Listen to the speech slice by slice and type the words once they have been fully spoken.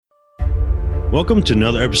Welcome to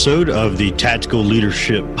another episode of the Tactical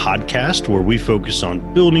Leadership Podcast, where we focus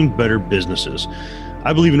on building better businesses.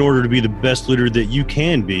 I believe in order to be the best leader that you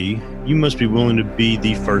can be, you must be willing to be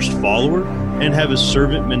the first follower and have a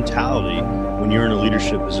servant mentality when you're in a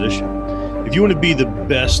leadership position. If you want to be the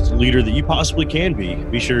best leader that you possibly can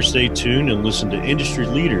be sure to stay tuned and listen to industry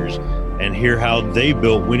leaders and hear how they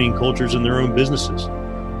built winning cultures in their own businesses.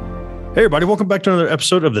 Hey, everybody. Welcome back to another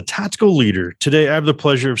episode of The Tactical Leader. Today, I have the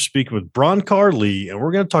pleasure of speaking with Bronkar Lee, and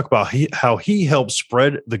we're going to talk about how he helps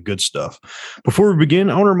spread the good stuff. Before we begin,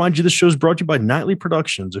 I want to remind you this show is brought to you by Nightly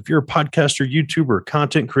Productions. If you're a podcaster, YouTuber,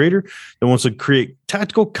 content creator that wants to create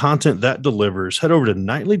tactical content that delivers, head over to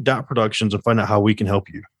nightly.productions and find out how we can help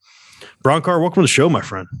you. Bronkar, welcome to the show, my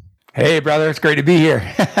friend. Hey, brother. It's great to be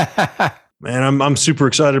here. Man, I'm super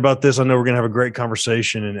excited about this. I know we're going to have a great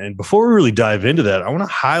conversation. And before we really dive into that, I want to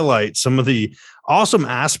highlight some of the awesome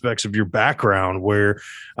aspects of your background where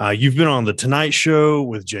you've been on The Tonight Show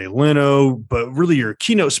with Jay Leno, but really you're a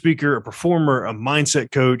keynote speaker, a performer, a mindset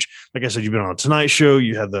coach. Like I said, you've been on The Tonight Show.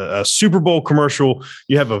 You had the Super Bowl commercial.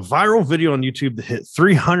 You have a viral video on YouTube that hit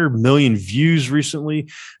 300 million views recently.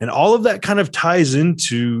 And all of that kind of ties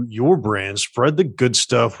into your brand, Spread the Good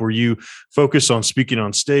Stuff, where you focus on speaking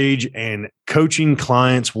on stage and coaching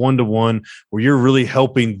clients one-to-one, where you're really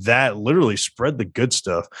helping that literally spread the good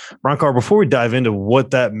stuff. Bronkar, before we dive into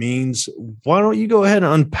what that means, why don't you go ahead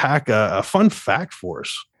and unpack a fun fact for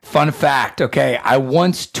us? Fun fact. Okay. I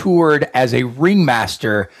once toured as a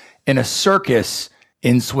ringmaster in a circus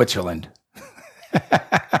in Switzerland.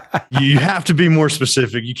 You have to be more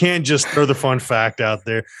specific. You can't just throw the fun fact out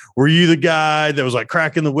there. Were you the guy that was like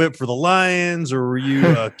cracking the whip for the lions, or were you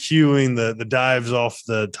cueing the dives off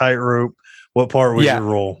the tightrope? What part was your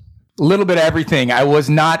role? A little bit of everything. I was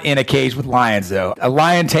not in a cage with lions, though. A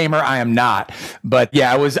lion tamer, I am not. But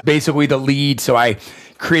yeah, I was basically the lead. So I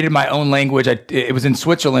created my own language. It was in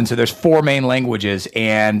Switzerland, so there's 4 main languages.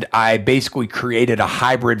 And I basically created a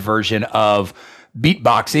hybrid version of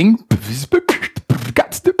beatboxing.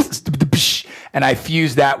 And I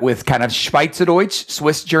fused that with kind of Schweizerdeutsch,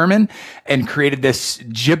 Swiss German, and created this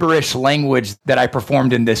gibberish language that I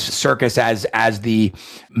performed in this circus as the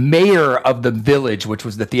mayor of the village, which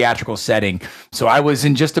was the theatrical setting. So I was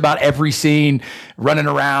in just about every scene, running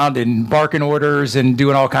around and barking orders and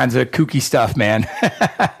doing all kinds of kooky stuff, man.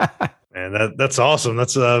 Man, that's awesome.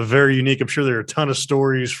 That's very unique. I'm sure there are a ton of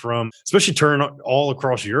stories from, especially touring all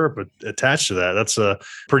across Europe attached to that. That's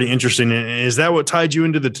pretty interesting. And is that what tied you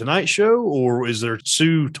into The Tonight Show, or is there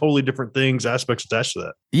 2 totally different aspects attached to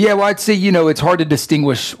that? Yeah, well, I'd say, it's hard to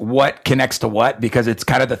distinguish what connects to what, because it's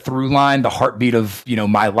kind of the through line, the heartbeat of,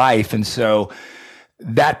 my life. And so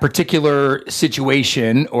that particular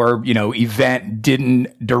situation or, event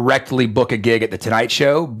didn't directly book a gig at The Tonight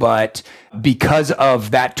Show, but because of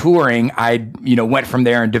that touring, I, went from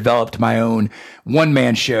there and developed my own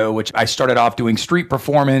one-man show, which I started off doing street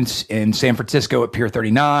performance in San Francisco at Pier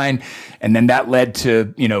 39. And then that led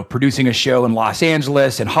to, producing a show in Los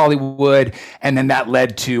Angeles and Hollywood. And then that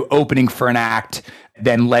led to opening for an act,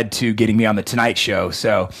 then led to getting me on The Tonight Show.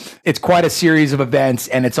 So it's quite a series of events,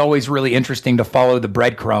 and it's always really interesting to follow the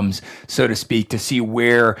breadcrumbs, so to speak, to see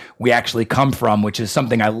where we actually come from, which is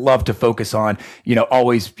something I love to focus on,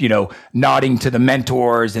 always, nodding to the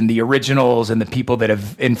mentors and the originals and the people that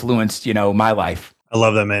have influenced, my life. I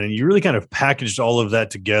love that, man. And you really kind of packaged all of that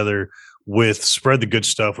together with Spread the Good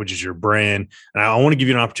Stuff, which is your brand. And I want to give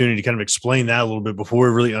you an opportunity to kind of explain that a little bit before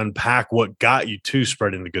we really unpack what got you to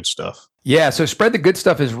spreading the good stuff. Yeah. So Spread the Good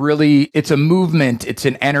Stuff is really, it's a movement. It's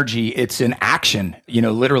an energy. It's an action.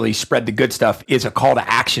 Literally Spread the Good Stuff is a call to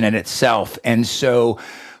action in itself. And so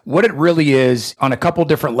what it really is on a couple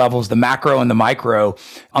different levels, the macro and the micro.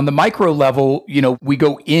 On the micro level, we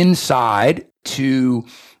go inside to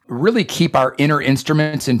really keep our inner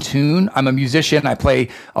instruments in tune. I'm a musician. I play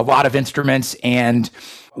a lot of instruments. And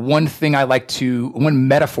one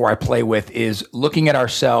metaphor I play with is looking at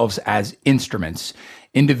ourselves as instruments.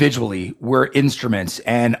 Individually, we're instruments.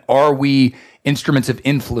 And are we instruments of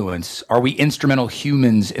influence? Are we instrumental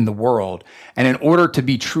humans in the world? And in order to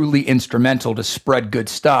be truly instrumental to spread good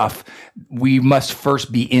stuff, we must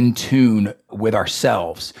first be in tune with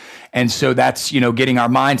ourselves. And so that's, getting our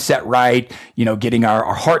mindset right, getting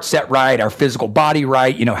our heart set right, our physical body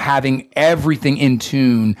right, having everything in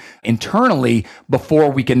tune internally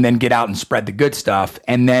before we can then get out and spread the good stuff.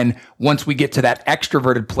 And then once we get to that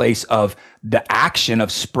extroverted place of the action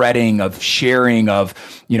of spreading, of sharing, of,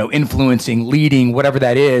 influencing, leading, whatever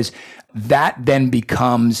that is, that then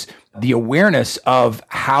becomes the awareness of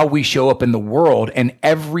how we show up in the world. And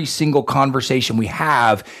every single conversation we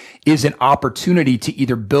have is an opportunity to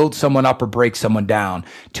either build someone up or break someone down,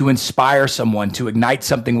 to inspire someone, to ignite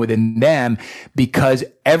something within them, because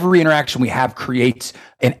every interaction we have creates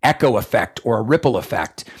an echo effect or a ripple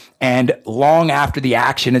effect. And long after the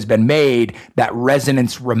action has been made, that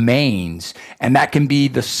resonance remains. And that can be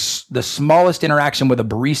the smallest interaction with a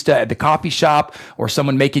barista at the coffee shop, or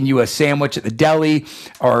someone making you a sandwich at the deli,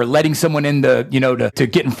 or letting someone in to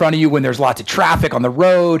get in front of you when there's lots of traffic on the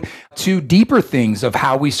road, to deeper things of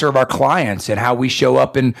how we serve our clients and how we show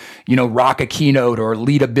up and, rock a keynote or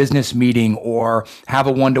lead a business meeting or have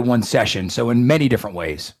a one-to-one session. So in many different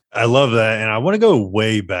ways. I love that. And I want to go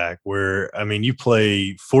way back where, you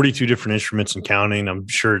play 42 different instruments and counting. I'm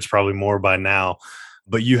sure it's probably more by now,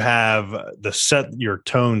 but you have the Set Your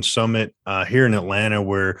Tone Summit here in Atlanta,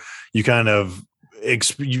 where you kind of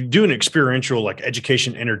you do an experiential, like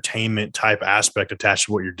education, entertainment type aspect attached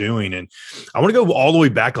to what you're doing. And I want to go all the way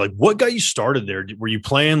back. Like, what got you started there? Were you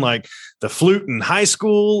playing like the flute in high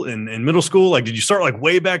school and middle school? Like, did you start like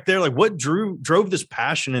way back there? Like, what drove this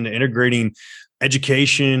passion into integrating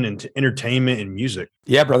education and entertainment and music?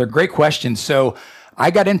 Yeah, brother. Great question. So I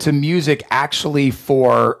got into music actually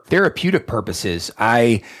for therapeutic purposes.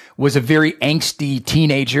 I was a very angsty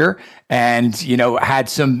teenager and, had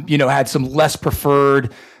some less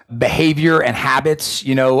preferred behavior and habits,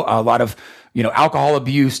 a lot of, alcohol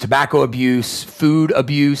abuse, tobacco abuse, food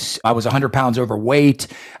abuse. I was 100 pounds overweight.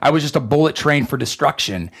 I was just a bullet train for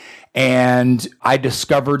destruction. And I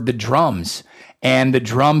discovered the drums. And the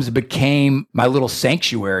drums became my little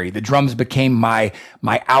sanctuary. The drums became my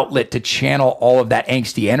outlet to channel all of that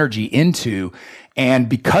angsty energy into. And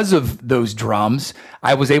because of those drums,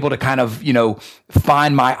 I was able to kind of,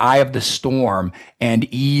 find my eye of the storm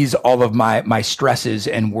and ease all of my stresses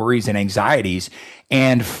and worries and anxieties.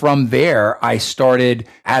 And from there, I started,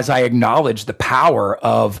 as I acknowledged the power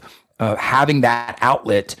of having that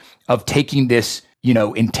outlet, of taking this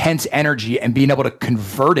intense energy and being able to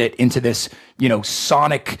convert it into this,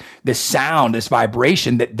 sonic, this sound, this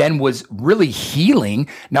vibration that then was really healing,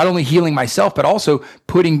 not only healing myself, but also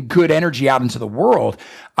putting good energy out into the world.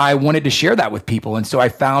 I wanted to share that with people. And so I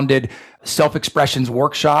founded Self-Expressions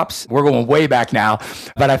Workshops. We're going way back now,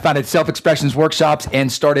 but I founded Self-Expressions Workshops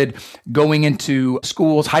and started going into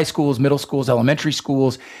schools, high schools, middle schools, elementary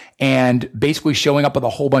schools, and basically showing up with a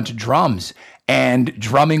whole bunch of drums and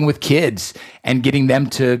drumming with kids and getting them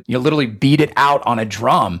to literally beat it out on a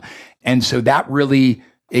drum. And so that really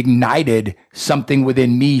ignited something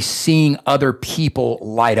within me, seeing other people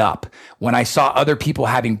light up. When I saw other people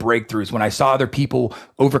having breakthroughs, when I saw other people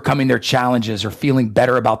overcoming their challenges or feeling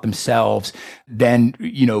better about themselves, then,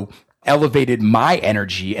 elevated my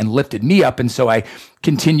energy and lifted me up. And so I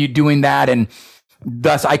continued doing that. And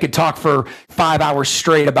thus, I could talk for 5 hours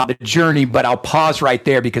straight about the journey, but I'll pause right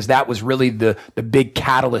there because that was really the big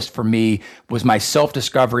catalyst for me, was my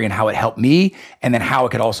self-discovery and how it helped me, and then how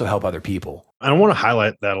it could also help other people. I want to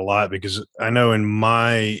highlight that a lot because I know in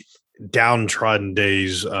my downtrodden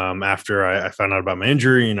days, after I found out about my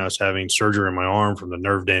injury and I was having surgery in my arm from the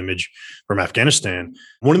nerve damage from Afghanistan,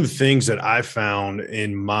 one of the things that I found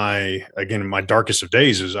in my darkest of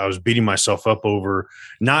days is I was beating myself up over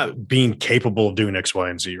not being capable of doing X, Y,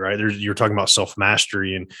 and Z, right? You're talking about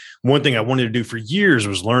self-mastery. And one thing I wanted to do for years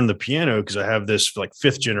was learn the piano, because I have this like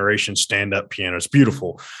 5th generation stand-up piano. It's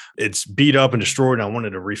beautiful. It's beat up and destroyed, and I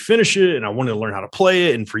wanted to refinish it, and I wanted to learn how to play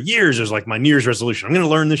it. And for years, it was like my New Year's resolution. I'm going to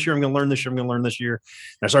learn this year. I'm going to learn this year. I'm going to learn this year.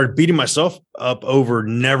 And I started beating myself up over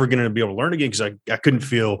never going to be able to learn again, because I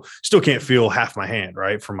still can't feel half my hand,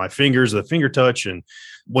 right? From my fingers, the finger touch. And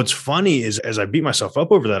what's funny is, as I beat myself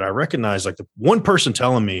up over that, I recognized like the one person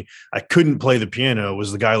telling me I couldn't play the piano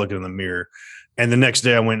was the guy looking in the mirror. And the next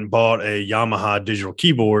day I went and bought a Yamaha digital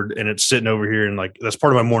keyboard, and it's sitting over here. And like, that's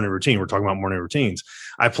part of my morning routine. We're talking about morning routines.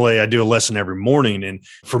 I do a lesson every morning. And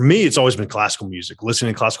for me, it's always been classical music.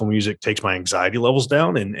 Listening to classical music takes my anxiety levels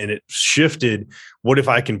down, and it shifted. What if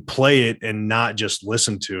I can play it and not just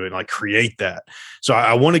listen to it and like create that? So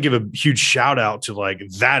I want to give a huge shout out to like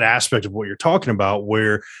that aspect of what you're talking about,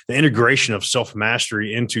 where the integration of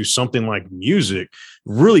self-mastery into something like music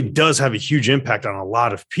really does have a huge impact on a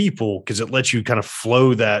lot of people, because it lets you kind of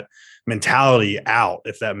flow that mentality out,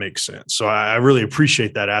 if that makes sense. So I really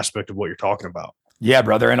appreciate that aspect of what you're talking about. Yeah,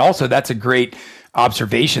 brother. And also that's a great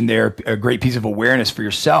observation there, a great piece of awareness for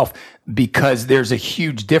yourself, because there's a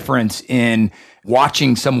huge difference in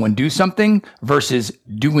watching someone do something versus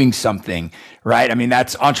doing something, right? I mean,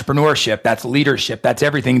 that's entrepreneurship, that's leadership, that's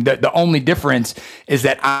everything. The only difference is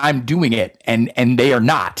that I'm doing it and they are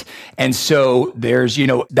not. And so there's,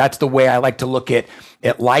 that's the way I like to look at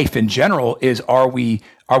life in general is, are we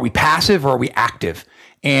passive or are we active?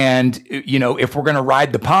 And, if we're going to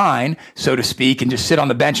ride the pine, so to speak, and just sit on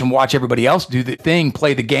the bench and watch everybody else do the thing,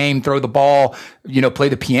 play the game, throw the ball, play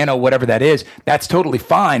the piano, whatever that is, that's totally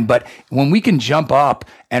fine. But when we can jump up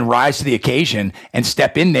and rise to the occasion and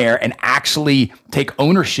step in there and actually take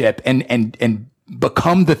ownership and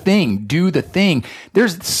become the thing, do the thing.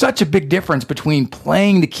 There's such a big difference between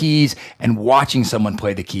playing the keys and watching someone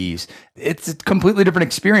play the keys. It's a completely different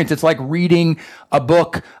experience. It's like reading a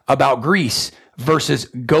book about Greece versus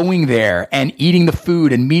going there and eating the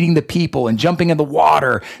food and meeting the people and jumping in the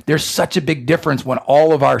water. There's such a big difference when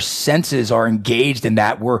all of our senses are engaged in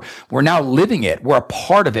that. We're now living it. We're a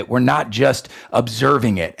part of it. We're not just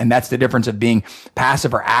observing it. And that's the difference of being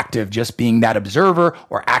passive or active, just being that observer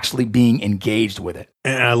or actually being engaged with it.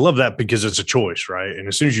 And I love that because it's a choice, right? And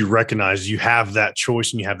as soon as you recognize you have that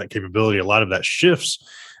choice and you have that capability, a lot of that shifts,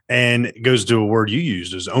 and it goes to a word you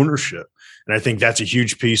used is ownership. And I think that's a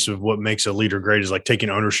huge piece of what makes a leader great is like taking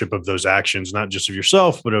ownership of those actions, not just of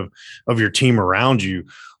yourself, but of your team around you.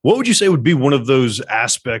 What would you say would be one of those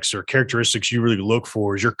aspects or characteristics you really look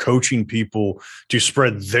for as you're coaching people to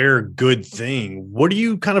spread their good thing? What do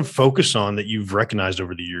you kind of focus on that you've recognized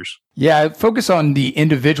over the years? Yeah, I focus on the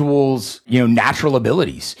individual's, natural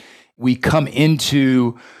abilities. We come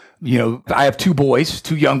into, I have two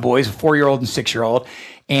young boys, a 4-year-old and 6-year-old,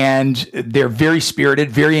 and they're very spirited,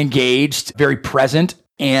 very engaged, very present,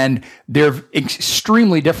 and they're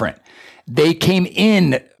extremely different. They came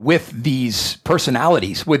in with these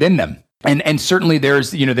personalities within them. And certainly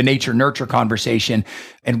there's, the nature nurture conversation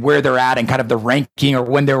and where they're at and kind of the ranking or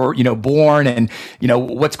when they were, born and,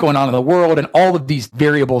 what's going on in the world and all of these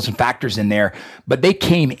variables and factors in there. But they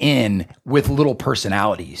came in with little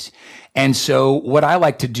personalities. And so what I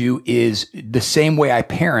like to do is the same way I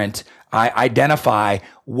parent, I identify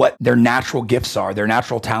what their natural gifts are, their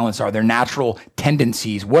natural talents are, their natural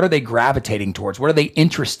tendencies. What are they gravitating towards? What are they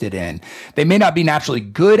interested in? They may not be naturally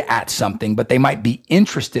good at something, but they might be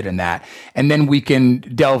interested in that. And then we can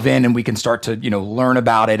delve in and we can start to, learn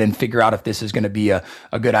about it and figure out if this is going to be a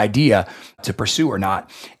good idea to pursue or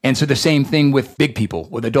not. And so the same thing with big people,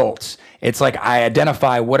 with adults. It's like I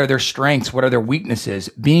identify what are their strengths, what are their weaknesses,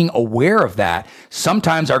 being aware of that.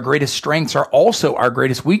 Sometimes our greatest strengths are also our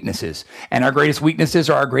greatest weaknesses, and our greatest weaknesses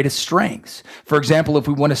are our greatest strengths. For example, if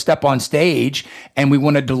we want to step on stage and we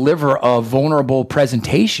want to deliver a vulnerable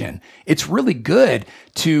presentation, it's really good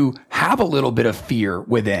to have a little bit of fear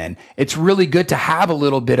within. It's really good to have a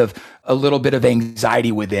little bit of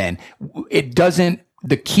anxiety within.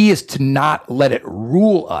 The key is to not let it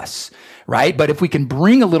rule us, right? But if we can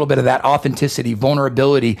bring a little bit of that authenticity,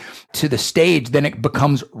 vulnerability to the stage, then it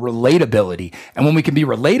becomes relatability. And when we can be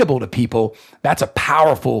relatable to people, that's a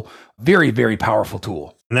powerful, very, very powerful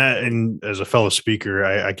tool. And as a fellow speaker,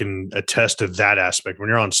 I can attest to that aspect. When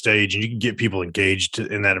you're on stage and you can get people engaged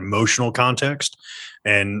in that emotional context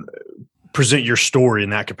and present your story in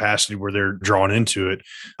that capacity where they're drawn into it.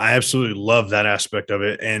 I absolutely love that aspect of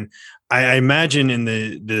it. And I imagine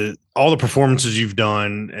in all the performances you've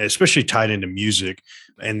done, especially tied into music,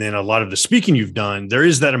 and then a lot of the speaking you've done, there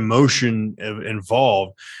is that emotion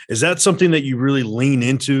involved. Is that something that you really lean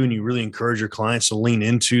into and you really encourage your clients to lean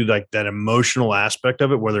into, like that emotional aspect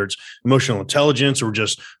of it, whether it's emotional intelligence or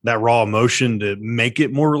just that raw emotion to make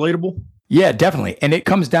it more relatable? Yeah, definitely. And it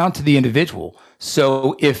comes down to the individual.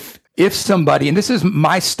 So if somebody, and this is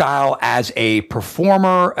my style as a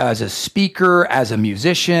performer, as a speaker, as a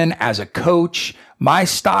musician, as a coach, my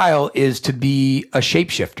style is to be a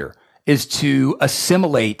shapeshifter, is to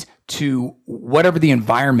assimilate to whatever the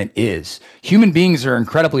environment is. Human beings are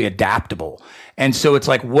incredibly adaptable. And so it's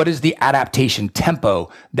like, what is the adaptation tempo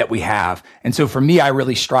that we have? And so for me, I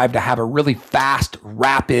really strive to have a really fast,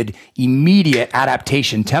 rapid, immediate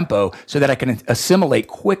adaptation tempo so that I can assimilate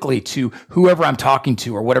quickly to whoever I'm talking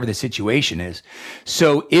to or whatever the situation is.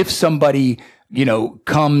 So if somebody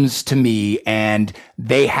comes to me and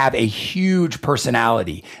they have a huge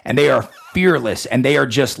personality and they are fearless and they are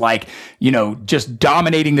just like, just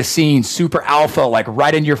dominating the scene, super alpha, like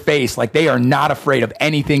right in your face, like they are not afraid of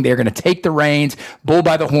anything. They're going to take the reins, bull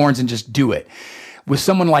by the horns, and just do it. With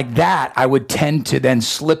someone like that, I would tend to then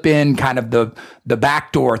slip in kind of the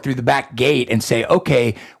back door through the back gate and say,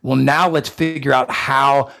 okay, well, now let's figure out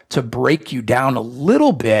how to break you down a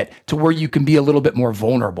little bit to where you can be a little bit more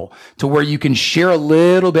vulnerable, to where you can share a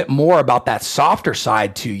little bit more about that softer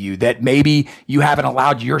side to you that maybe you haven't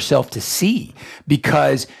allowed yourself to see,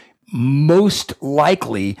 because most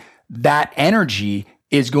likely that energy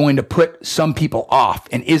is going to put some people off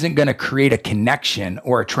and isn't going to create a connection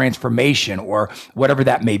or a transformation or whatever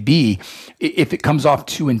that may be if it comes off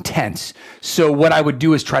too intense. So what I would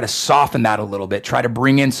do is try to soften that a little bit, try to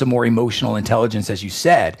bring in some more emotional intelligence, as you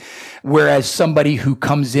said. Whereas somebody who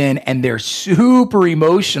comes in and they're super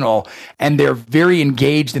emotional and they're very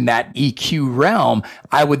engaged in that EQ realm,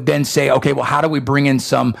 I would then say, okay, well, how do we bring in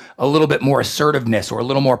a little bit more assertiveness or a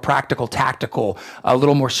little more practical, tactical, a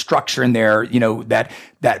little more structure in there,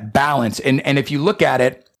 that balance. And if you look at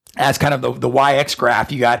it as kind of the YX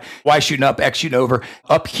graph, you got Y shooting up, X shooting over.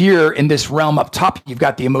 Up here in this realm up top, you've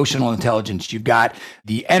got the emotional intelligence. You've got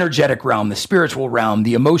the energetic realm, the spiritual realm,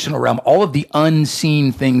 the emotional realm, all of the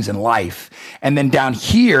unseen things in life. And then down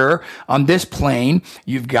here on this plane,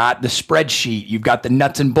 you've got the spreadsheet, you've got the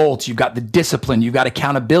nuts and bolts, you've got the discipline, you've got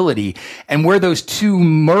accountability. And where those two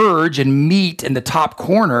merge and meet in the top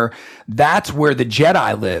corner, that's where the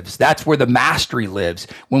Jedi lives. That's where the mastery lives.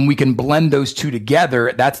 When we can blend those two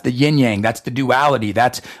together, that's the yin yang, that's the duality,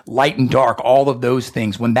 that's light and dark, all of those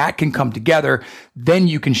things. When that can come together, then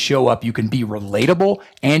you can show up, you can be relatable,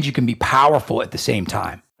 and you can be powerful at the same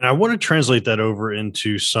time. And I want to translate that over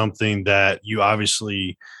into something that you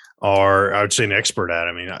obviously are, I would say, an expert at.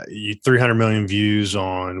 I mean, you 300 million views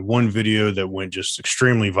on one video that went just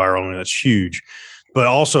extremely viral, and that's huge. But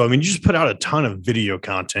also, I mean, you just put out a ton of video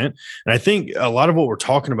content. And I think a lot of what we're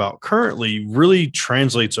talking about currently really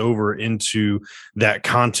translates over into that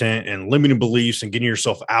content and limiting beliefs and getting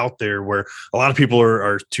yourself out there, where a lot of people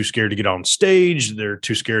are too scared to get on stage. They're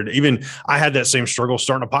too scared. Even I had that same struggle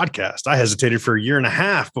starting a podcast. I hesitated for a year and a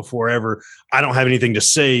half before ever I don't have anything to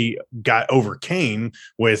say got overcame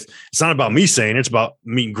with, it's not about me saying, it's about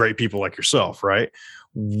meeting great people like yourself, right?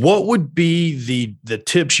 What would be the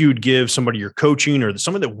tips you would give somebody you're coaching or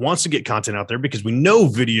somebody that wants to get content out there? Because we know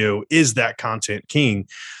video is that content king.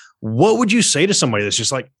 What would you say to somebody that's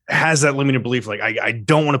just like has that limited belief? Like, I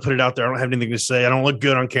don't want to put it out there. I don't have anything to say. I don't look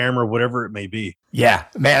good on camera, whatever it may be. Yeah,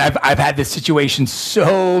 man, I've had this situation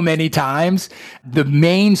so many times. The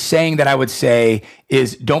main saying that I would say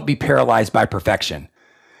is don't be paralyzed by perfection.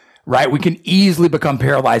 Right? We can easily become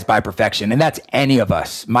paralyzed by perfection. And that's any of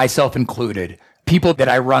us, myself included. People that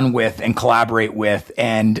I run with and collaborate with,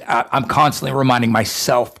 and I'm constantly reminding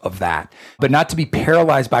myself of that, but not to be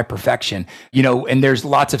paralyzed by perfection. And there's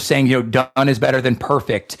lots of saying, done is better than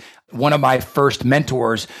perfect. One of my first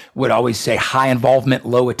mentors would always say high involvement,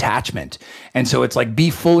 low attachment. And so it's like, be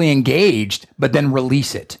fully engaged, but then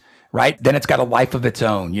release it, right? Then it's got a life of its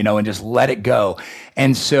own, and just let it go.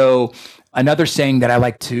 And so another saying that I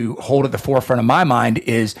like to hold at the forefront of my mind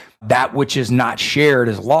is that which is not shared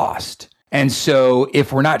is lost. And so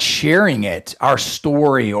if we're not sharing it, our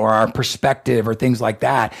story or our perspective or things like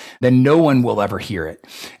that, then no one will ever hear it.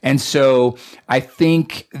 And so I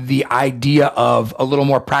think the idea of a little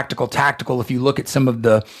more practical, tactical, if you look at some of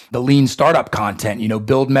the lean startup content,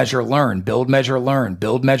 build, measure, learn, build, measure, learn,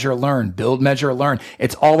 build, measure, learn, build, measure, learn.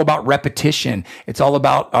 It's all about repetition. It's all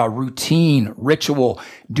about routine, ritual,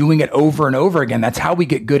 doing it over and over again. That's how we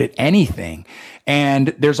get good at anything. And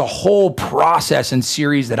there's a whole process and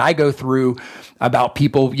series that I go through about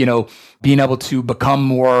people, being able to become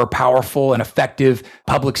more powerful and effective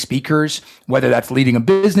public speakers, whether that's leading a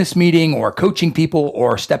business meeting or coaching people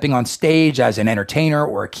or stepping on stage as an entertainer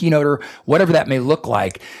or a keynoter, whatever that may look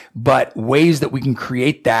like. But ways that we can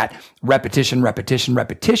create that repetition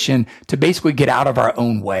to basically get out of our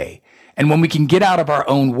own way. And when we can get out of our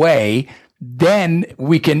own way, then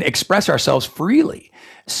we can express ourselves freely.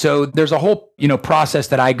 So there's a whole, process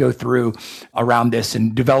that I go through around this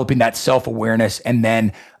and developing that self-awareness and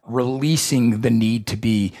then releasing the need to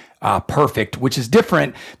be perfect, which is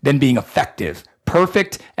different than being effective.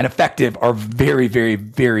 Perfect and effective are very, very,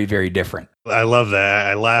 very, very different. I love that.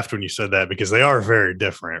 I laughed when you said that because they are very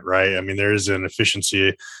different, right? I mean, there is an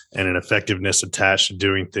efficiency and an effectiveness attached to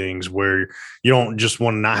doing things where you don't just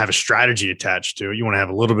want to not have a strategy attached to it. You want to have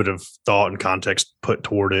a little bit of thought and context put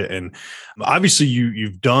toward it. And obviously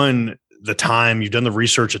you've done the time, you've done the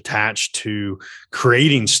research attached to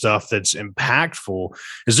creating stuff that's impactful.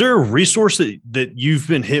 Is there a resource that you've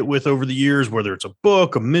been hit with over the years, whether it's a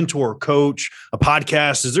book, a mentor, a coach, a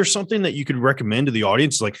podcast? Is there something that you could recommend to the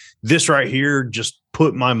audience? Like this right here, just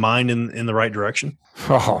put my mind in the right direction?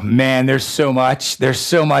 Oh man, there's so much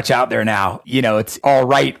out there now. It's all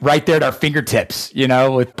right there at our fingertips,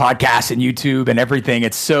 with podcasts and YouTube and everything.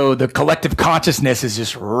 It's so the collective consciousness is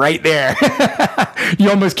just right there. You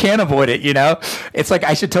almost can't avoid it, It's like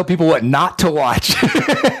I should tell people what not to watch.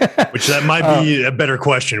 Which that might be a better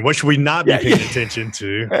question. What should we not be paying attention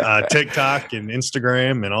to? TikTok and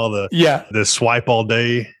Instagram and all the swipe all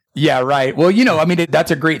day. Yeah, right. Well, I mean,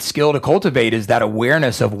 that's a great skill to cultivate, is that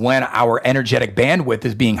awareness of when our energetic bandwidth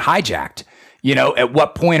is being hijacked. At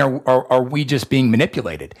what point are we just being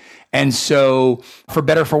manipulated? And so for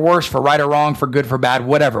better, for worse, for right or wrong, for good, for bad,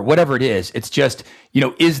 whatever it is, it's just,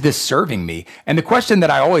 is this serving me? And the question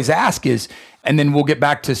that I always ask is, and then we'll get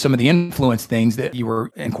back to some of the influence things that you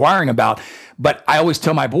were inquiring about, but I always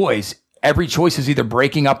tell my boys, every choice is either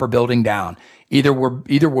breaking up or building down. Either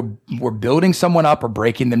we're building someone up or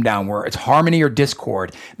breaking them down, where it's harmony or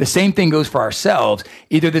discord. The same thing goes for ourselves.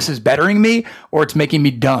 Either this is bettering me or it's making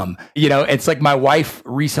me dumb. It's like my wife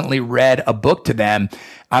recently read a book to them.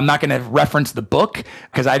 I'm not going to reference the book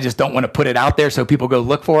because I just don't want to put it out there so people go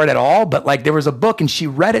look for it at all. But like, there was a book and she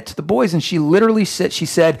read it to the boys and she literally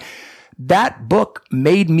said, that book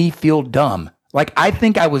made me feel dumb. Like, I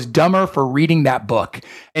think I was dumber for reading that book.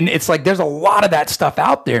 And it's like, there's a lot of that stuff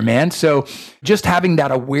out there, man. So just having that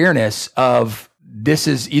awareness of this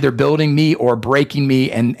is either building me or breaking me.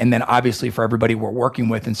 And then obviously for everybody we're working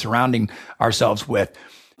with and surrounding ourselves with,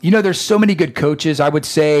 there's so many good coaches. I would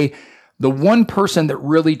say the one person that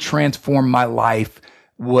really transformed my life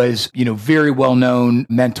was, very well-known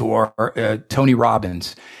mentor, Tony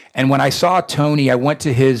Robbins. And when I saw Tony, I went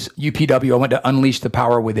to his UPW, I went to Unleash the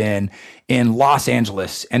Power Within in Los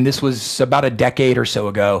Angeles. And this was about a decade or so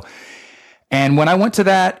ago. And when I went to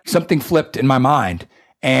that, something flipped in my mind.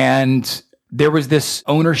 And there was this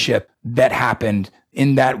ownership that happened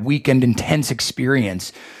in that weekend intense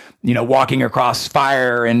experience, walking across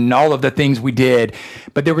fire and all of the things we did.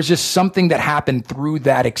 But there was just something that happened through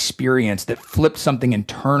that experience that flipped something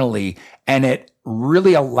internally. And it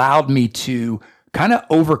really allowed me to kind of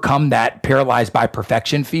overcome that paralyzed by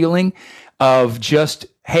perfection feeling of just,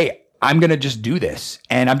 hey, I'm going to just do this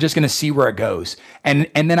and I'm just going to see where it goes. And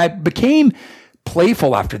then I became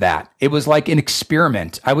playful after that. It was like an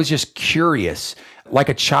experiment. I was just curious, like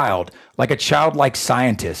a childlike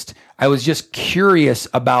scientist. I was just curious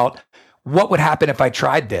about what would happen if I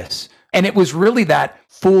tried this. And it was really that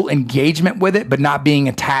full engagement with it, but not being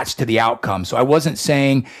attached to the outcome. So I wasn't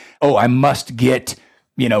saying, oh, I must get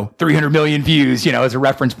 300 million views, as a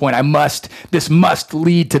reference point. This must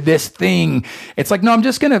lead to this thing. It's like, no, I'm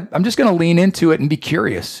just going to lean into it and be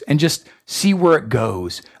curious and just see where it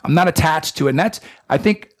goes. I'm not attached to it. And that's, I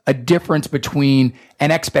think, a difference between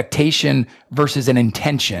an expectation versus an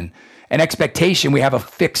intention. An expectation, we have a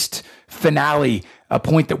fixed finale, a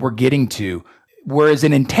point that we're getting to. Whereas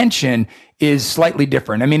an intention is slightly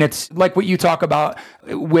different. I mean, it's like what you talk about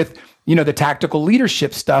with, the tactical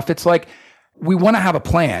leadership stuff. It's like, we want to have a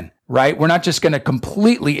plan, right? We're not just going to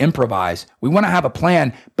completely improvise. We want to have a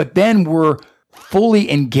plan, but then we're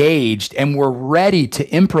fully engaged and we're ready to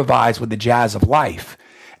improvise with the jazz of life.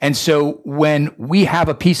 And so when we have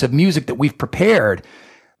a piece of music that we've prepared,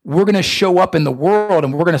 we're going to show up in the world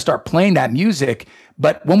and we're going to start playing that music.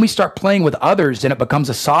 But when we start playing with others and it becomes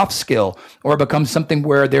a soft skill or it becomes something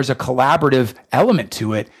where there's a collaborative element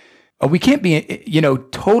to it, we can't be,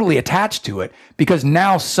 totally attached to it, because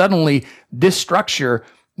now suddenly this structure,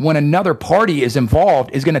 when another party is involved,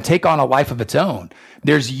 is going to take on a life of its own.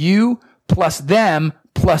 There's you plus them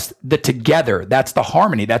plus the together. That's the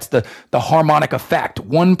harmony. That's the harmonic effect.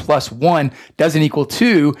 1 + 1 doesn't equal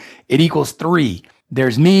 2. It equals 3.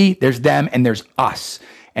 There's me, there's them, and there's us.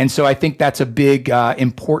 And so I think that's a big,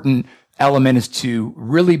 important element, is to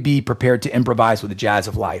really be prepared to improvise with the jazz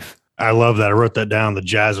of life. I love that. I wrote that down, the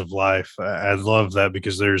jazz of life. I love that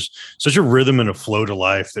because there's such a rhythm and a flow to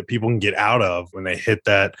life that people can get out of when they hit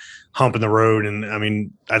that hump in the road. And I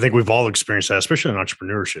mean, I think we've all experienced that, especially in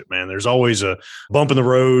entrepreneurship, man. There's always a bump in the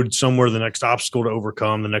road, somewhere the next obstacle to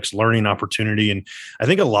overcome, the next learning opportunity. And I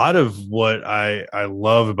think a lot of what I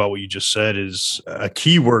love about what you just said is a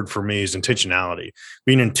key word for me is intentionality.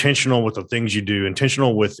 Being intentional with the things you do,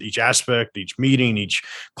 intentional with each aspect, each meeting, each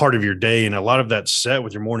part of your day. And a lot of that's set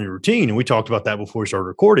with your morning routine. And we talked about that before we started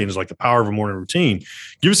recording, is like the power of a morning routine.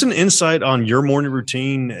 Give us an insight on your morning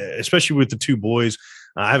routine, especially with the two boys.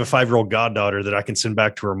 I have a 5-year-old goddaughter that I can send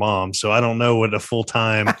back to her mom. So I don't know what a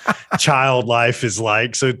full-time child life is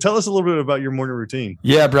like. So tell us a little bit about your morning routine.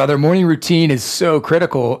 Yeah, brother. Morning routine is so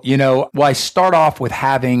critical. I start off with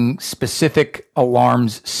having specific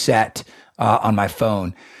alarms set on my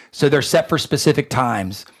phone. So they're set for specific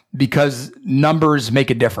times because numbers make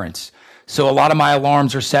a difference. So a lot of my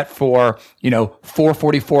alarms are set for,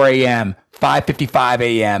 4:44 a.m., 5:55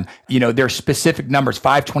 a.m. They're specific numbers,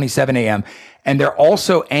 5:27 a.m. And they're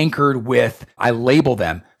also anchored with, I label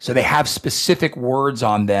them. So they have specific words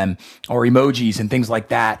on them or emojis and things like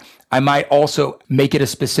that. I might also make it a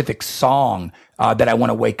specific song that I want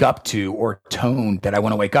to wake up to, or tone that I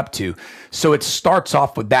want to wake up to. So it starts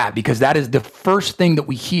off with that, because that is the first thing that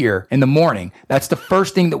we hear in the morning. That's the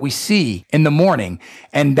first thing that we see in the morning.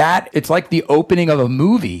 And that it's like the opening of a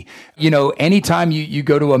movie. Anytime you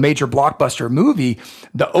go to a major blockbuster movie,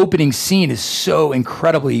 the opening scene is so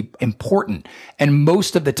incredibly important. And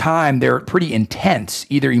most of the time they're pretty intense,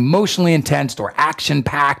 either emotionally intense or action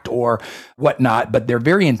packed or whatnot, but they're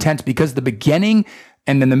very intense because the beginning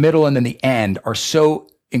and then the middle and then the end are so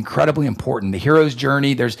incredibly important. The hero's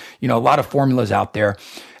journey, there's, a lot of formulas out there.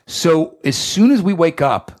 So as soon as we wake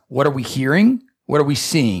up, what are we hearing? What are we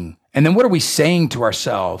seeing? And then what are we saying to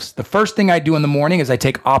ourselves? The first thing I do in the morning is I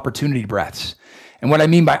take opportunity breaths. And what I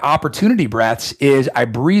mean by opportunity breaths is I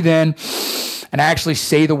breathe in and I actually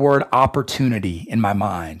say the word opportunity in my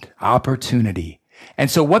mind, opportunity. And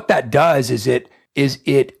so what that does is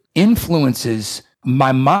it influences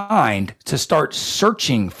my mind to start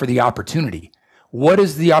searching for the opportunity. What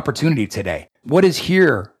is the opportunity today? What is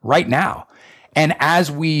here right now? And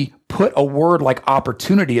as we put a word like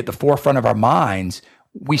opportunity at the forefront of our minds,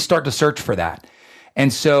 we start to search for that.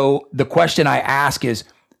 And so the question I ask is,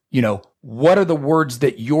 what are the words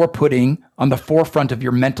that you're putting on the forefront of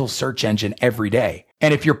your mental search engine every day?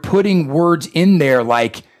 And if you're putting words in there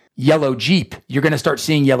like yellow Jeep, you're going to start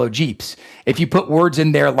seeing yellow Jeeps. If you put words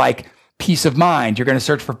in there like peace of mind, you're going to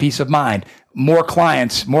search for peace of mind, more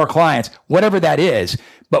clients, whatever that is.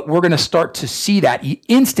 But we're going to start to see that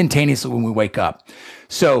instantaneously when we wake up.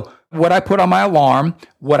 So what I put on my alarm,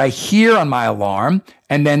 what I hear on my alarm,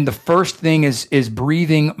 and then the first thing is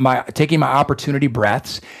taking my opportunity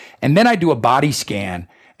breaths. And then I do a body scan,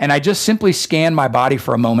 and I just simply scan my body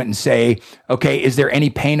for a moment and say, okay, is there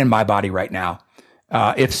any pain in my body right now?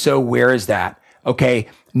 If so, where is that? Okay,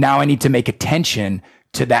 now I need to make attention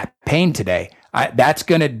to that pain today. That's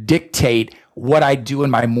going to dictate what I do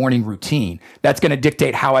in my morning routine. That's going to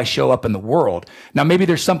dictate how I show up in the world. Now, maybe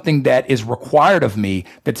there's something that is required of me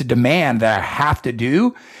that's a demand that I have to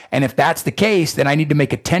do. And if that's the case, then I need to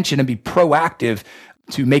make attention and be proactive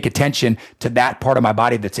to make attention to that part of my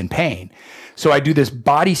body that's in pain. So I do this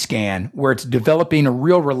body scan where it's developing a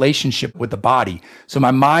real relationship with the body. So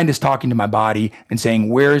my mind is talking to my body and saying,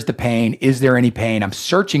 where is the pain? Is there any pain? I'm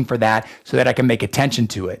searching for that so that I can make attention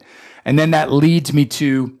to it. And then that leads me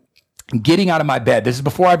to getting out of my bed. This is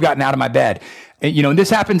before I've gotten out of my bed. And this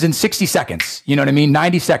happens in 60 seconds. You know what I mean?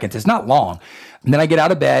 90 seconds. It's not long. And then I get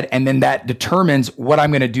out of bed, and then that determines what I'm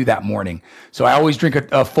going to do that morning. So I always drink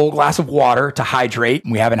a full glass of water to hydrate.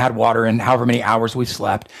 We haven't had water in however many hours we've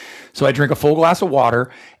slept. So I drink a full glass of water,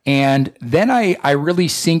 and then I really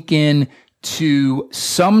sink in to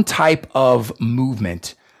some type of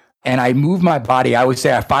movement, and I move my body. I would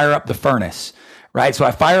say I fire up the furnace, right? So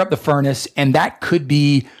I fire up the furnace, and that could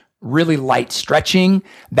be really light stretching.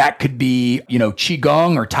 That could be,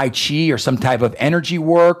 Qigong or Tai Chi or some type of energy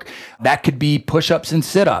work. That could be push-ups and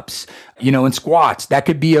sit-ups, and squats. That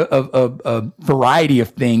could be a variety of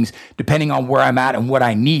things depending on where I'm at and what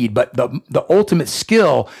I need. But the ultimate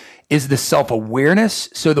skill is the self-awareness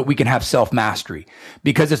so that we can have self-mastery,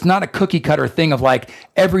 because it's not a cookie cutter thing of like,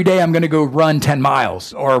 every day I'm going to go run 10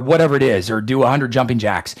 miles or whatever it is, or do 100 jumping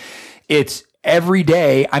jacks. It's every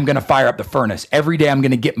day I'm going to fire up the furnace. Every day I'm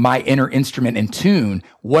going to get my inner instrument in tune.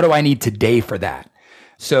 What do I need today for that?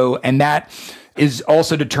 So, and that is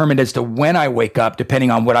also determined as to when I wake up,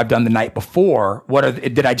 depending on what I've done the night before.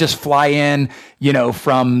 Did I just fly in,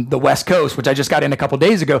 from the West Coast, which I just got in a couple of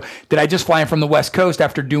days ago? Did I just fly in from the West Coast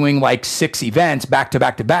after doing like 6 events back to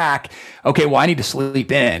back to back? Okay, well, I need to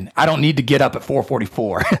sleep in. I don't need to get up at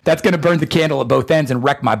 4:44. That's going to burn the candle at both ends and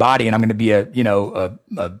wreck my body, and I'm going to be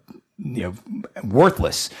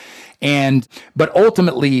worthless. But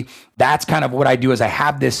ultimately, that's kind of what I do is I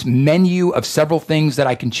have this menu of several things that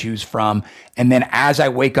I can choose from. And then as I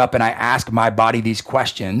wake up and I ask my body these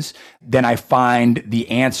questions, then I find the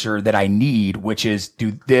answer that I need, which is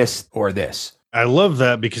do this or this. I love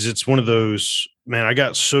that because it's one of those, man, I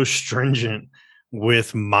got so stringent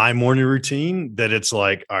with my morning routine that it's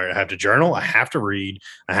like, all right, I have to journal, I have to read,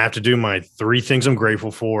 I have to do my 3 things I'm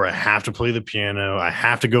grateful for, I have to play the piano, I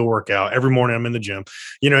have to go work out. Every morning I'm in the gym,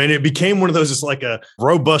 and it became one of those, it's like a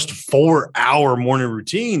robust 4-hour morning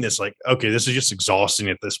routine that's like, okay, this is just exhausting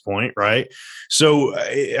at this point, right? So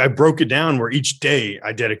I broke it down where each day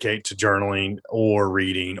I dedicate to journaling or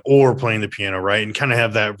reading or playing the piano, right? And kind of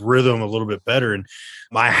have that rhythm a little bit better. And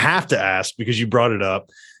I have to ask, because you brought it up,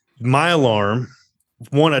 my alarm,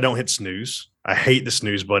 one, I don't hit snooze. I hate the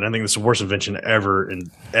snooze button. I think it's the worst invention ever.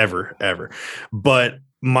 But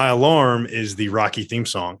my alarm is the Rocky theme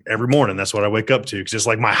song every morning. That's what I wake up to because it's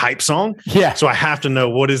like my hype song. Yeah. So I have to know,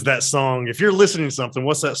 what is that song? If you're listening to something,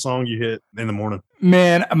 what's that song you hit in the morning?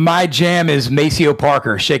 Man, my jam is Maceo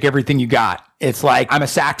Parker, Shake Everything You Got. It's like, I'm a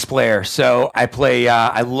sax player, so I play,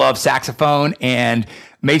 I love saxophone, and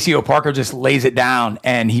Maceo Parker just lays it down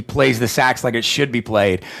and he plays the sax like it should be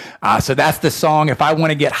played. So that's the song. If I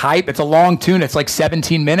want to get hype, it's a long tune. It's like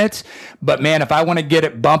 17 minutes. But man, if I want to get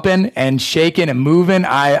it bumping and shaking and moving,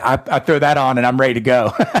 I throw that on and I'm ready to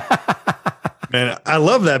go. Man, I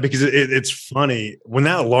love that because it's funny when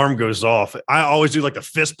that alarm goes off. I always do like the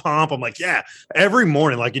fist pump. I'm like, yeah, every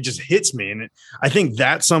morning, like it just hits me. And I think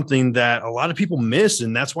that's something that a lot of people miss.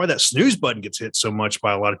 And that's why that snooze button gets hit so much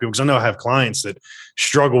by a lot of people. Because I know I have clients that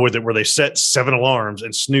struggle with it where they set 7 alarms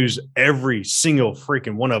and snooze every single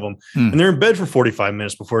freaking one of them. And they're in bed for 45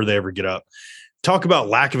 minutes before they ever get up. Talk about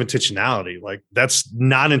lack of intentionality. Like that's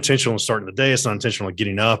not intentional in starting the day. It's not intentional in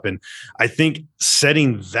getting up. And I think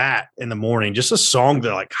setting that in the morning, just a song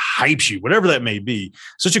that like hypes you, whatever that may be,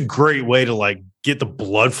 such a great way to like get the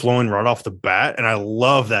blood flowing right off the bat. And I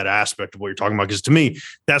love that aspect of what you're talking about. Because to me,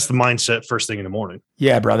 that's the mindset first thing in the morning.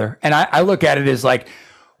 Yeah, brother. And I look at it as like,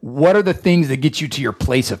 what are the things that get you to your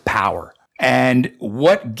place of power? And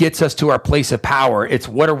what gets us to our place of power? It's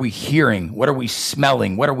what are we hearing? What are we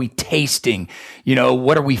smelling? What are we tasting?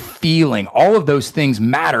 What are we feeling? All of those things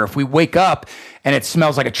matter. If we wake up and it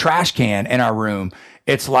smells like a trash can in our room,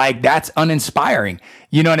 it's like, that's uninspiring.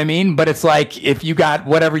 You know what I mean? But it's like, if you got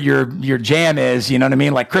whatever your jam is, you know what I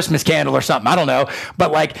mean? Like Christmas candle or something, I don't know.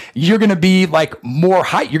 But like, you're going to be like more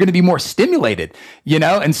hype. You're going to be more stimulated,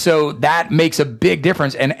 And so that makes a big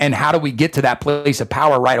difference. And how do we get to that place of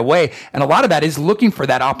power right away? And a lot of that is looking for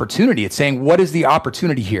that opportunity. It's saying, what is the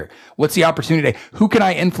opportunity here? What's the opportunity? Who can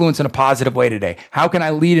I influence in a positive way today? How can I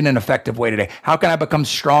lead in an effective way today? How can I become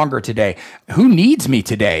stronger today? Who needs me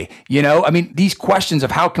today? These questions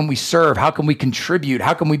of how can we serve? How can we contribute?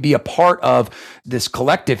 How can we be a part of this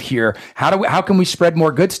collective here? How can we spread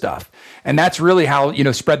more good stuff? And that's really how,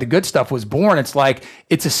 Spread the Good Stuff was born. It's like,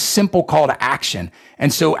 it's a simple call to action.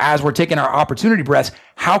 And so as we're taking our opportunity breaths,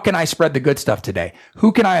 how can I spread the good stuff today?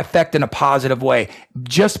 Who can I affect in a positive way?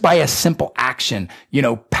 Just by a simple action,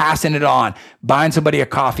 passing it on, buying somebody a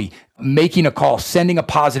coffee, making a call, sending a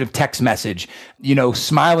positive text message,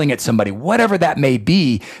 smiling at somebody, whatever that may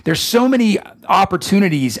be. There's so many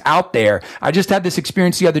opportunities out there. I just had this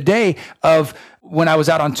experience the other day of when I was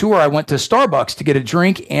out on tour, I went to Starbucks to get a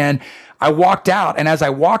drink and I walked out. And as I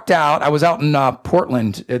walked out, I was out in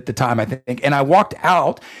Portland at the time, I think. And I walked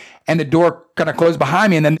out and the door kind of closed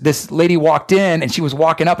behind me. And then this lady walked in and she was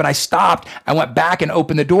walking up and I stopped. I went back and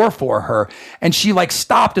opened the door for her. And she like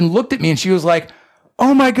stopped and looked at me and she was like,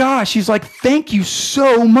 oh my gosh. She's like, thank you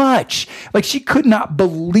so much. Like she could not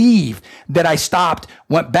believe that I stopped,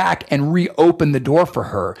 went back and reopened the door for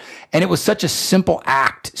her. And it was such a simple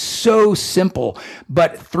act, so simple.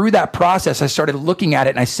 But through that process, I started looking at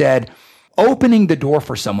it and I said, opening the door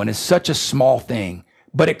for someone is such a small thing,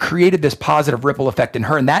 but it created this positive ripple effect in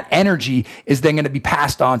her. And that energy is then going to be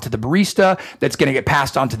passed on to the barista. That's going to get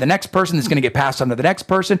passed on to the next person. That's going to get passed on to the next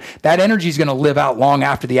person. That energy is going to live out long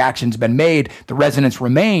after the action's been made. The resonance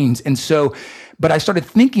remains. And so, but I started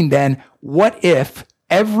thinking then, what if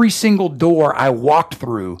every single door I walked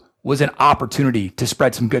through was an opportunity to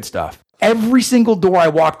spread some good stuff? Every single door I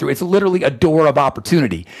walk through, it's literally a door of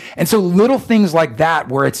opportunity. And so little things like that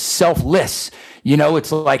where it's selfless,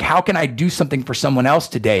 it's like, how can I do something for someone else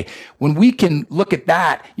today? When we can look at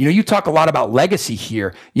that, you talk a lot about legacy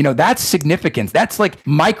here, that's significance. That's like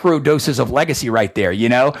micro doses of legacy right there.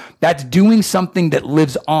 That's doing something that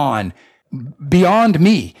lives on beyond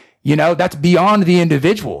me. That's beyond the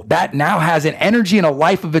individual. That now has an energy and a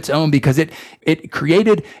life of its own because it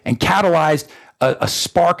created and catalyzed a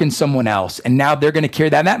spark in someone else. And now they're going to carry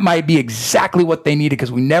that. And that might be exactly what they needed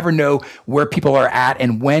because we never know where people are at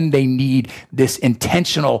and when they need this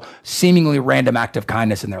intentional, seemingly random act of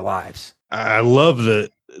kindness in their lives. I love that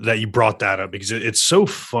you brought that up because it's so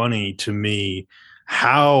funny to me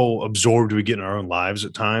how absorbed we get in our own lives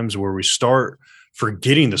at times where we start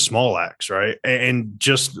forgetting the small acts, right? And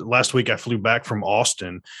just last week I flew back from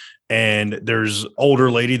Austin and there's an older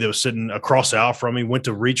lady that was sitting across the aisle from me, went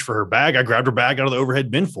to reach for her bag. I grabbed her bag out of the overhead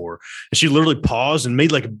bin for her. And she literally paused and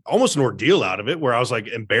made like almost an ordeal out of it where I was like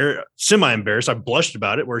semi-embarrassed. I blushed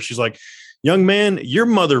about it where she's like, Young man, your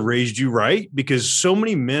mother raised you right, because so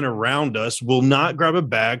many men around us will not grab a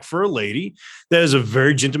bag for a lady. That is a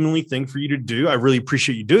very gentlemanly thing for you to do. I really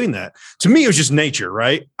appreciate you doing that. To me, it was just nature,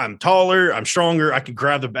 right? I'm taller, I'm stronger, I can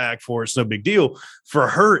grab the bag for it. It's no big deal. For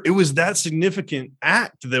her, it was that significant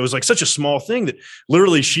act that was like such a small thing that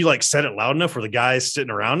literally she like said it loud enough where the guys sitting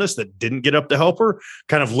around us that didn't get up to help her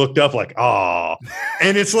kind of looked up like, oh,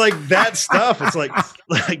 and it's like that stuff. It's like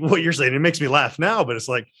what you're saying. It makes me laugh now, but it's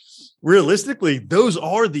like, realistically, those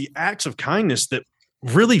are the acts of kindness that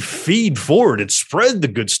really feed forward and spread the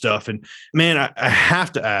good stuff. And man, I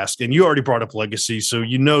have to ask, and you already brought up legacy, so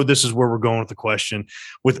you know this is where we're going with the question.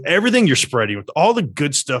 With everything you're spreading, with all the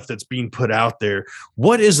good stuff that's being put out there,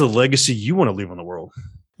 what is the legacy you want to leave on the world?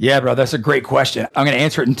 Yeah, bro, that's a great question. I'm going to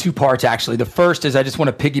answer it in two parts, actually. The first is I just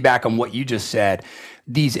want to piggyback on what you just said.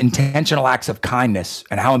 These intentional acts of kindness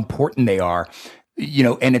and how important they are.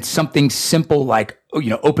 And it's something simple like,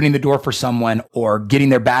 opening the door for someone or getting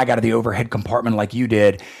their bag out of the overhead compartment like you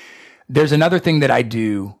did. There's another thing that I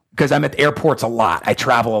do because I'm at the airports a lot. I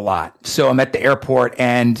travel a lot. So I'm at the airport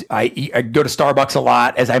and I go to Starbucks a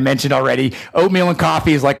lot. As I mentioned already, oatmeal and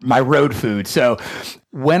coffee is like my road food. So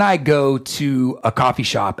when I go to a coffee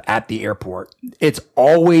shop at the airport,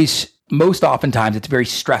 most oftentimes it's very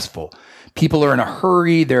stressful. People are in a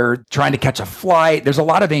hurry. They're trying to catch a flight. There's a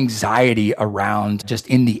lot of anxiety around just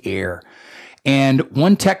in the air. And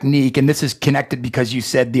one technique, and this is connected because you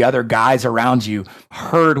said the other guys around you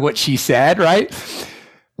heard what she said, right?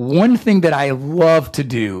 One thing that I love to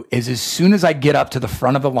do is as soon as I get up to the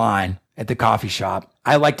front of the line at the coffee shop,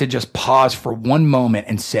 I like to just pause for one moment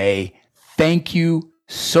and say, thank you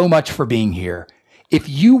so much for being here. If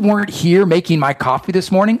you weren't here making my coffee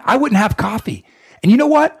this morning, I wouldn't have coffee. And you know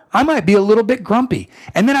what? I might be a little bit grumpy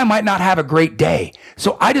and then I might not have a great day.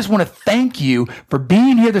 So I just want to thank you for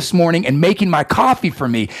being here this morning and making my coffee for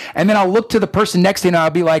me. And then I'll look to the person next to me and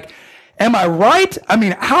I'll be like, am I right? I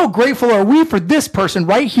mean, how grateful are we for this person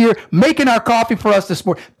right here making our coffee for us this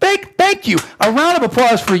morning? Thank you. A round of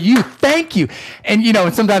applause for you. Thank you. And,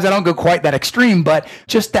 and sometimes I don't go quite that extreme, but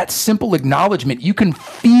just that simple acknowledgement, you can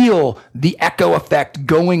feel the echo effect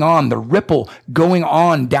going on, the ripple going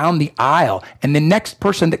on down the aisle. And the next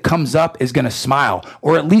person that comes up is going to smile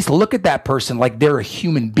or at least look at that person like they're a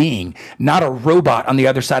human being, not a robot on the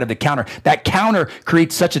other side of the counter. That counter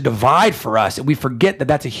creates such a divide for us. And we forget that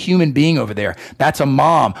that's a human being over there. That's a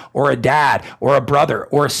mom or a dad or a brother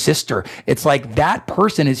or a sister. It's like that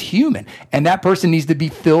person is human and that person needs to be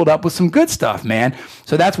filled up with some good stuff, man.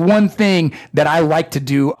 So that's one thing that I like to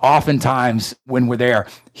do oftentimes when we're there.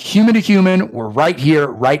 Human to human, we're right here,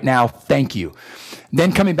 right now. Thank you.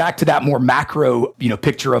 Then coming back to that more macro,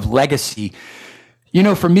 picture of legacy.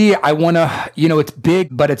 For me, I want to, it's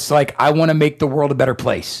big, but it's like, I want to make the world a better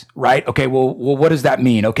place, right? Okay, well, what does that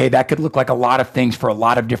mean? Okay, that could look like a lot of things for a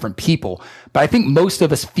lot of different people, but I think most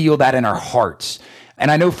of us feel that in our hearts. And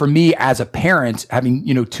I know for me as a parent,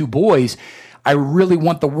 having, two boys, I really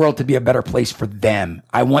want the world to be a better place for them.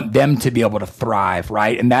 I want them to be able to thrive,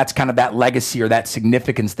 right? And that's kind of that legacy or that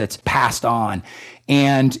significance that's passed on.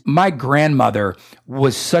 And my grandmother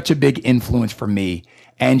was such a big influence for me.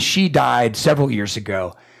 And she died several years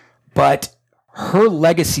ago, but her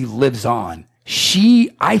legacy lives on.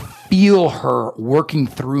 I feel her working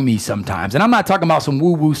through me sometimes. And I'm not talking about some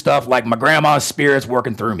woo-woo stuff like my grandma's spirit's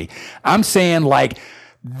working through me. I'm saying like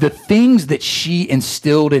the things that she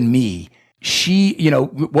instilled in me,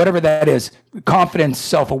 whatever that is, confidence,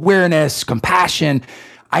 self-awareness, compassion,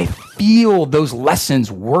 I feel those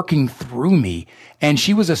lessons working through me. And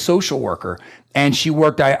she was a social worker and she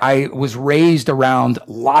worked, I was raised around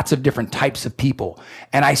lots of different types of people.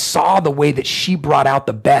 And I saw the way that she brought out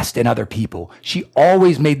the best in other people. She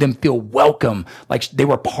always made them feel welcome, like they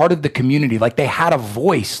were part of the community, like they had a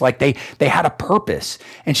voice, like they had a purpose.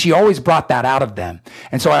 And she always brought that out of them.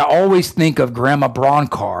 And so I always think of Grandma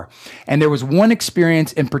Broncar. And there was one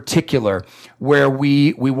experience in particular where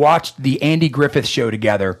we watched the Andy Griffith Show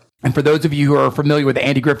together. And for those of you who are familiar with the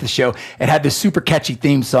Andy Griffith Show, it had this super catchy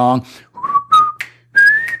theme song.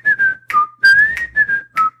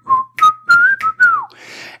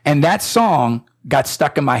 And that song got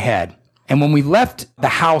stuck in my head. And when we left the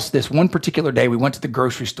house this one particular day, we went to the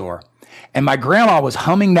grocery store. And my grandma was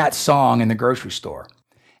humming that song in the grocery store.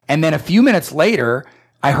 And then a few minutes later,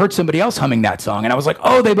 I heard somebody else humming that song. And I was like,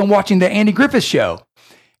 oh, they've been watching the Andy Griffith Show.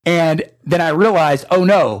 And then I realized, oh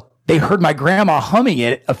no, they heard my grandma humming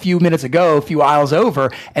it a few minutes ago, a few aisles over,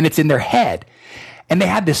 and it's in their head. And they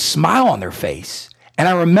had this smile on their face. And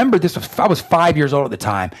I remember I was 5 years old at the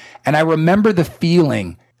time. And I remember the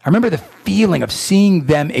feeling I remember the feeling of seeing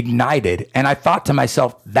them ignited. And I thought to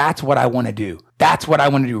myself, that's what I want to do. That's what I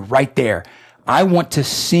want to do right there. I want to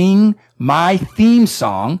sing my theme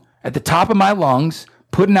song at the top of my lungs,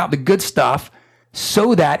 putting out the good stuff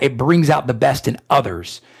so that it brings out the best in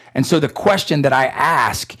others. And so the question that I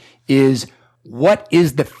ask is, what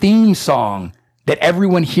is the theme song that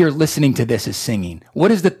everyone here listening to this is singing?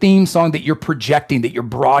 What is the theme song that you're projecting, that you're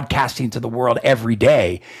broadcasting to the world every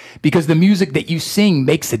day? Because the music that you sing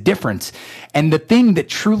makes a difference. And the thing that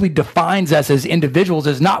truly defines us as individuals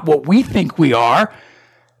is not what we think we are.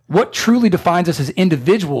 What truly defines us as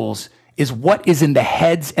individuals is what is in the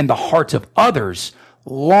heads and the hearts of others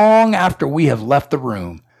long after we have left the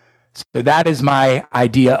room. So that is my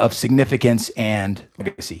idea of significance and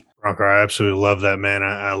legacy. Bronco, I absolutely love that, man.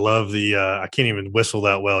 I love the, I can't even whistle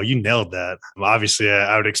that well. You nailed that. Obviously,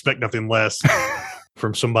 I would expect nothing less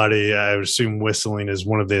from somebody. I would assume whistling is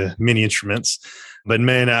one of the many instruments. But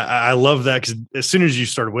man, I love that, because as soon as you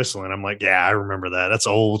started whistling, I'm like, yeah, I remember that. That's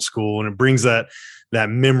old school. And it brings that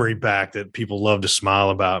memory back that people love to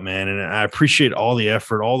smile about, man. And I appreciate all the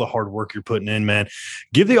effort, all the hard work you're putting in, man.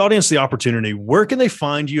 Give the audience the opportunity. Where can they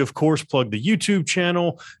find you? Of course, plug the YouTube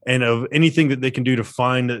channel, and of anything that they can do to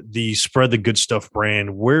find the Spread the Good Stuff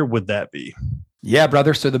brand. Where would that be? Yeah,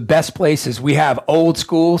 brother. So the best place is we have old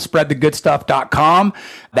school spreadthegoodstuff.com.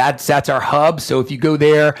 That's our hub. So if you go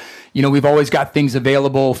there, we've always got things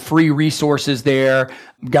available, free resources there.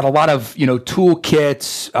 We've got a lot of,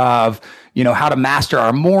 toolkits of, how to master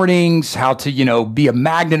our mornings, how to, be a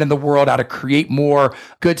magnet in the world, how to create more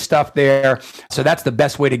good stuff there. So that's the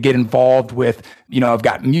best way to get involved with, I've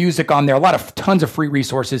got music on there, tons of free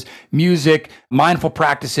resources, music, mindful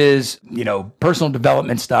practices, personal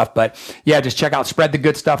development stuff. But yeah, just check out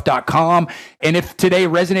spreadthegoodstuff.com. And if today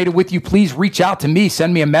resonated with you, please reach out to me,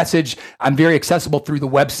 send me a message. I'm very accessible through the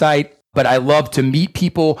website. But I love to meet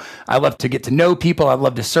people. I love to get to know people. I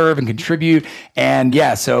love to serve and contribute. And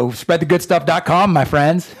yeah, so spreadthegoodstuff.com, my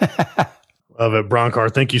friends. Love it,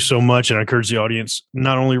 Bronkar. Thank you so much. And I encourage the audience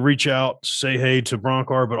not only reach out, say hey to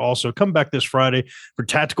Bronkar, but also come back this Friday for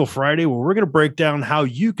Tactical Friday, where we're going to break down how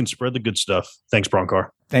you can spread the good stuff. Thanks, Bronkar.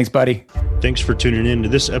 Thanks, buddy. Thanks for tuning in to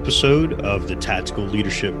this episode of the Tactical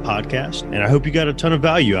Leadership Podcast. And I hope you got a ton of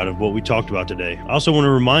value out of what we talked about today. I also want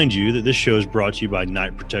to remind you that this show is brought to you by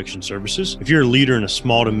Knight Protection Services. If you're a leader in a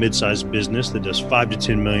small to mid-sized business that does $5 to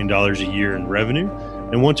 $10 million a year in revenue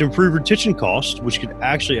and want to improve retention costs, which could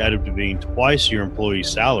actually add up to being twice your employee's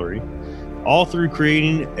salary, all through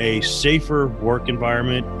creating a safer work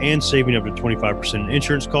environment and saving up to 25% in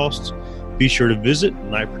insurance costs, be sure to visit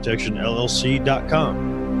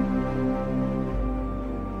knightprotectionllc.com.